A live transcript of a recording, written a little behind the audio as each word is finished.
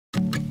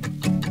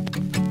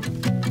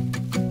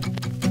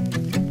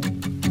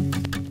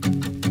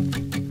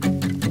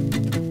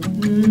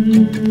We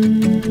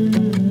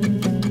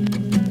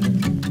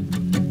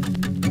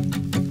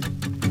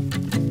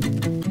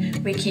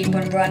keep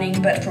on running,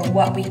 but for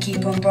what? We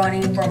keep on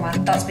running from our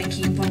thoughts. We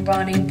keep on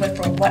running, but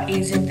for what?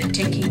 Is it the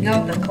ticking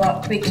of the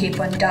clock? We keep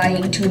on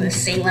dying to the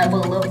same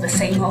level of the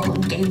same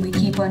old game. We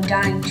keep on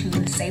dying to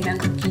the same and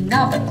clicking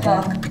of the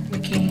clock. We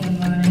keep on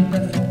running,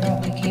 but for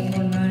what? We keep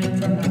on running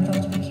from our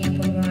thoughts. We keep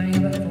on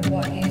running, but for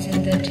what? Is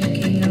it the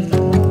ticking of the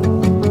clock?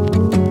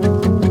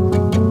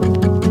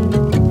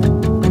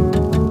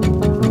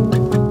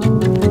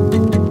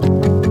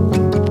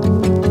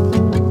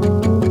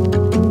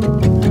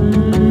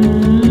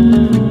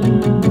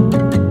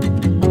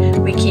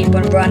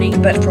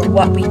 Running, but for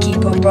what? We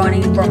keep on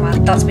running from our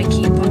thoughts. We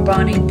keep on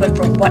running, but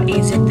for what?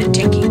 Is it the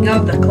ticking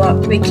of the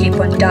clock? We keep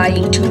on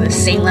dying to the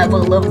same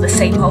level of the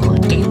same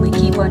old game. We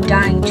keep on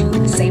dying to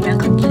the same and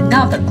clicking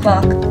of the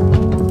clock.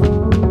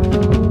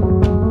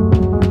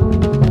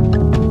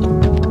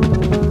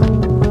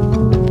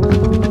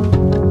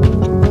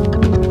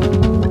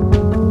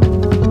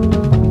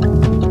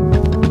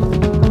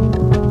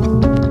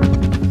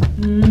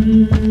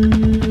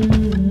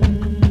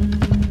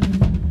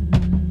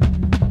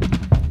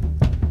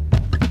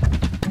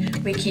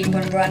 We keep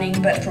on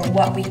running, but for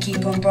what? We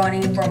keep on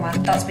running from our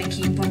thoughts. We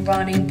keep on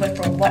running, but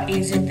for what?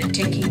 Is it the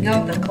ticking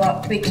of the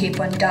clock? We keep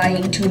on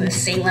dying to the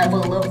same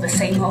level of the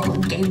same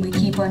old game. We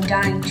keep on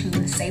dying to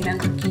the same and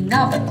clicking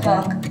of the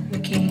clock. We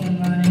keep on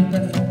running,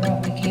 but for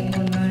what? We keep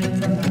on running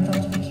from our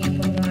thoughts. We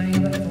keep on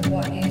running, but for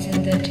what? Is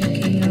it the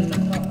ticking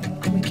of the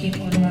clock? We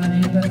keep on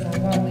running, but for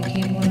what? We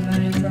keep on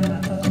running from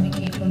our thoughts. We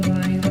keep on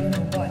running, but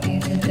for what?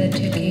 Is it the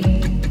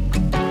ticking?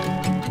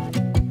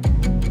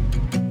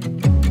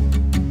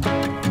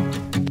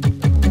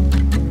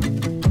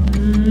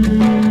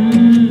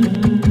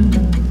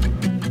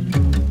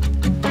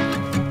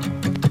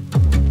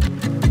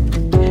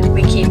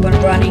 We keep on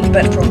running,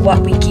 but for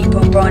what? We keep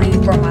on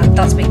running from our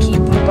thoughts. We keep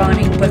on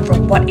running, but for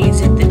what?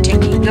 Is it the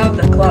ticking of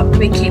the clock?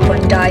 We keep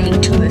on dying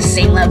to the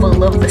same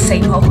level of the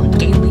same old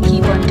game. We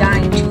keep on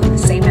dying to the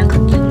same and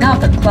clicking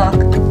of the clock.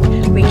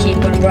 We keep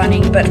on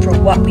running, but for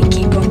what? We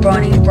keep on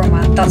running from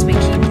our thoughts. We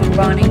keep on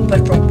running,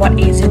 but for what?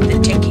 Is it the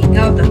ticking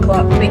of the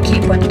clock? We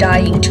keep on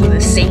dying to the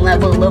same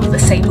level of the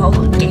same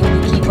old game.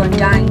 We keep on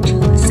dying to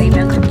the same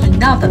and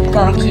clicking of the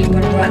clock. We keep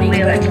on running,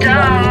 but for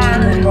what? We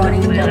keep on running